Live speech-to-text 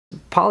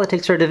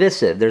Politics are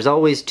divisive. There's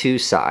always two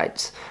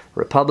sides.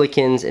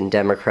 Republicans and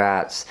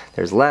Democrats.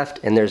 There's left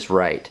and there's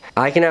right.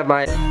 I can have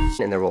my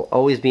and there will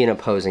always be an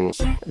opposing.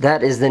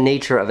 That is the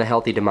nature of a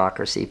healthy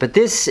democracy. But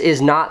this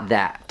is not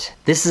that.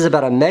 This is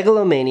about a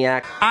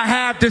megalomaniac. I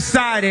have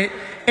decided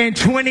in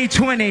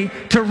 2020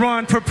 to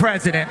run for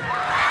president.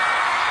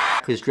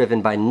 Who's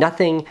driven by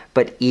nothing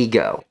but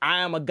ego. I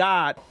am a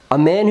god. A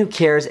man who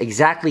cares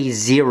exactly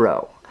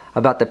zero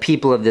about the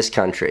people of this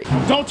country.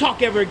 Don't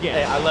talk ever again.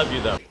 Hey, I love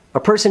you though. A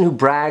person who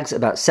brags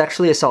about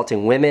sexually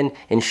assaulting women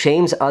and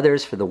shames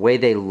others for the way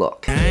they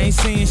look. I ain't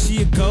saying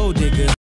she a gold digger.